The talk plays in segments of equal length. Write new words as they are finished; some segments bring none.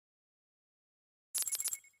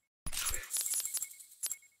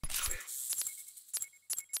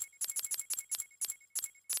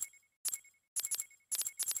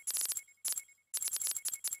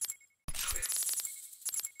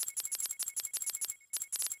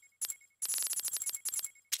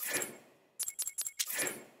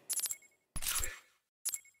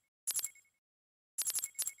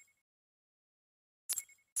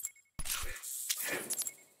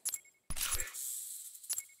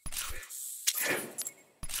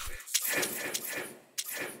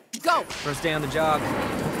go! First day on the job.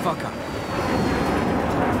 Fuck up.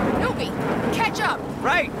 Newbie, catch up!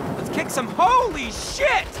 Right! Let's kick some holy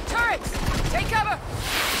shit! Turrets! Take cover!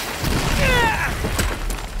 Yeah!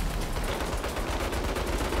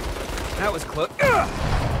 That was close.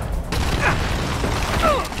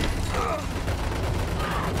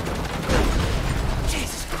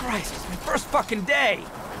 Jesus Christ, it's my first fucking day!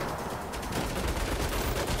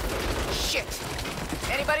 Shit!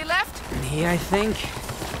 Anybody left? Me, I think.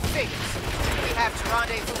 Figures. We have to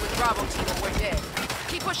rendezvous with Bravo team when we're dead.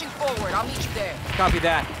 Keep pushing forward. I'll meet you there. Copy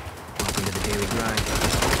that. Welcome to the daily grind.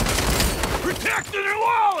 Protecting your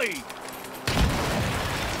lolly!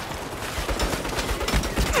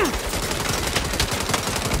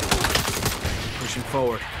 Pushing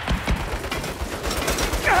forward.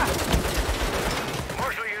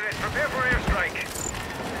 Marshal units, prepare for airstrike.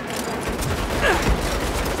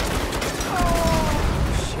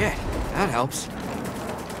 Shit, that helps.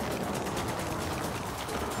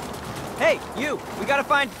 Hey, you! We gotta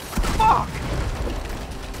find... Fuck!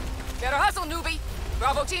 Better hustle, newbie.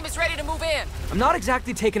 Bravo team is ready to move in. I'm not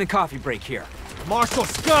exactly taking a coffee break here. Marshal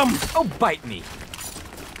scum! Oh, bite me.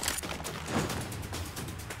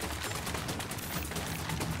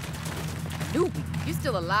 Newbie, you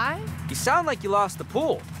still alive? You sound like you lost the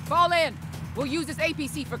pool. Fall in. We'll use this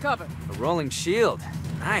APC for cover. A rolling shield.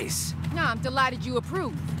 Nice. Nah, I'm delighted you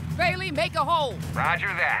approve. Bailey, make a hole. Roger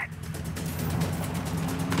that.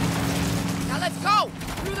 Now let's go!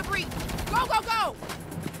 Through the breach! Go, go, go!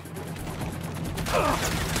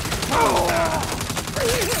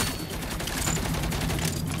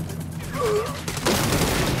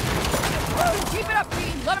 Keep it up,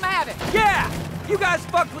 team. Let them have it. Yeah! You guys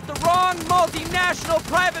fucked with the wrong multinational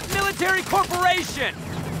private military corporation!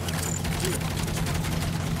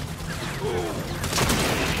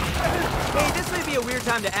 Hey, this may be a weird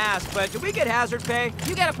time to ask, but do we get hazard pay?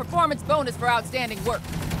 You get a performance bonus for outstanding work,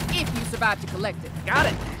 if you survive to collect it. Got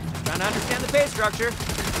it. Trying to understand the pay structure.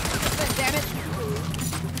 Listen, damn it.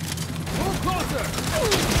 Move closer!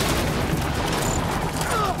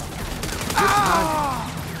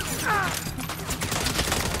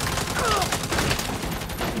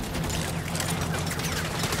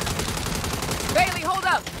 Bailey, hold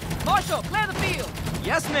up. Marshal, clear the field.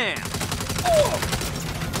 Yes, ma'am.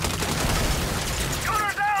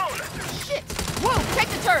 Gunner down! Shit. Whoa, take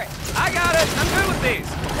the turret. I got it. I'm good with these.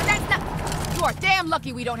 But that's not... You are damn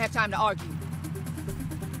lucky we don't have time to argue.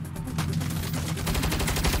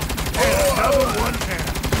 Another one hand.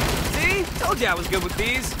 See? Told you I was good with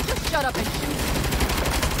these. Just shut up and shoot.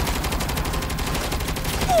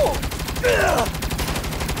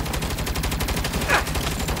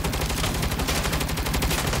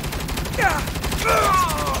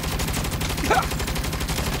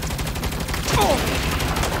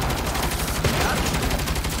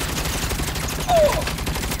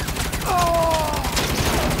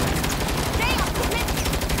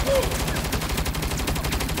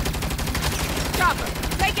 Chopper,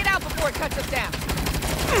 take it out before it cuts us down.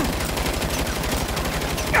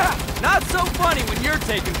 Not so funny when you're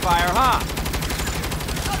taking fire, huh?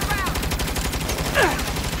 Go around.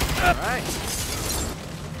 All right.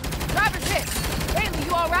 Driver's hit. Bailey,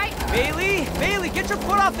 you all right? Bailey? Bailey, get your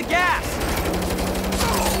foot off the gas!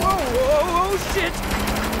 Whoa, whoa, whoa, shit!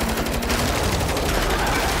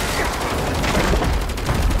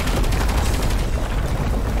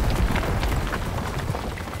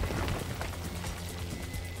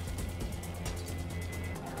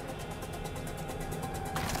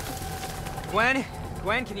 Gwen?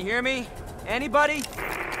 Gwen, can you hear me? Anybody?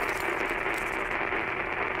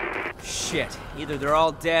 Shit. Either they're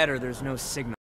all dead or there's no signal.